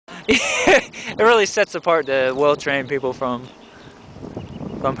It really sets apart the well-trained people from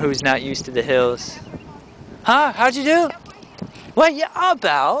who's not used to the hills. Huh? How'd you do? Well, yeah,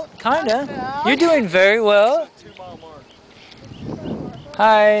 about. Kinda. You're doing very well.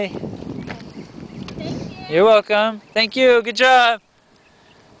 Hi. You're welcome. Thank you. Good job.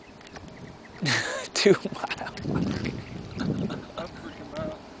 2 miles.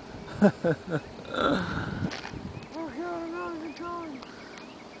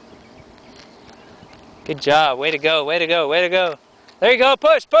 Good job. Way to go. Way to go. Way to go. There you go.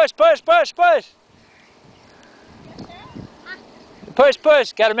 Push, push, push, push, push. Push,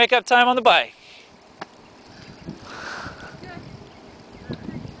 push. Got to make up time on the bike.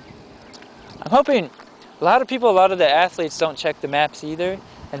 I'm hoping a lot of the athletes don't check the maps either,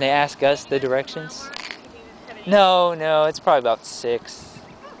 and they ask us the directions. No, it's probably about 6.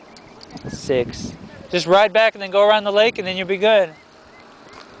 6. Just ride back and then go around the lake and then you'll be good.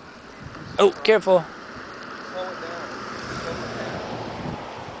 Oh, careful.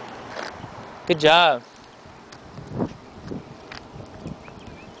 Good job.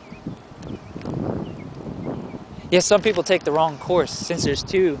 Yeah, some people take the wrong course since there's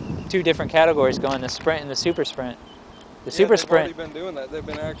two different categories going, the sprint and the super sprint. The super sprint. They've already been doing that. They've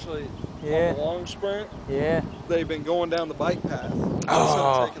been actually on the long sprint. Yeah. They've been going down the bike path instead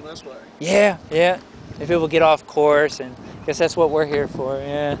of taking this way. Yeah, yeah. If people get off course, and I guess that's what we're here for.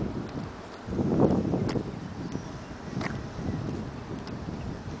 Yeah.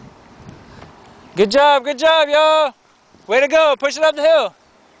 Good job, y'all. Way to go. Push it up the hill.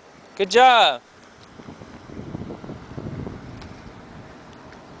 Good job.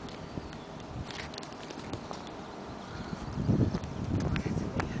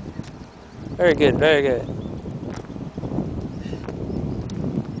 Very good, very good. You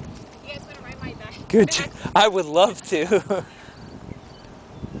guys want to ride my back? Good. I would love to.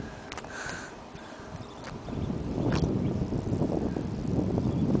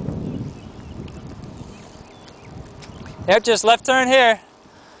 Yep, just left turn here.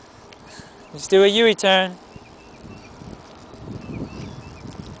 Just do a U turn.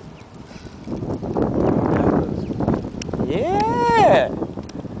 Yeah.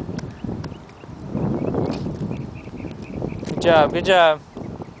 Good job, good job.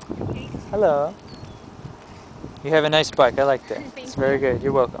 Hello. You have a nice bike. I like that. It's very good.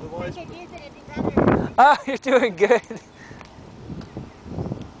 You're welcome. Ah, you're doing good.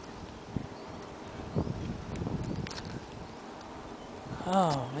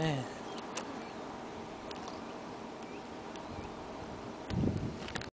 Oh, man.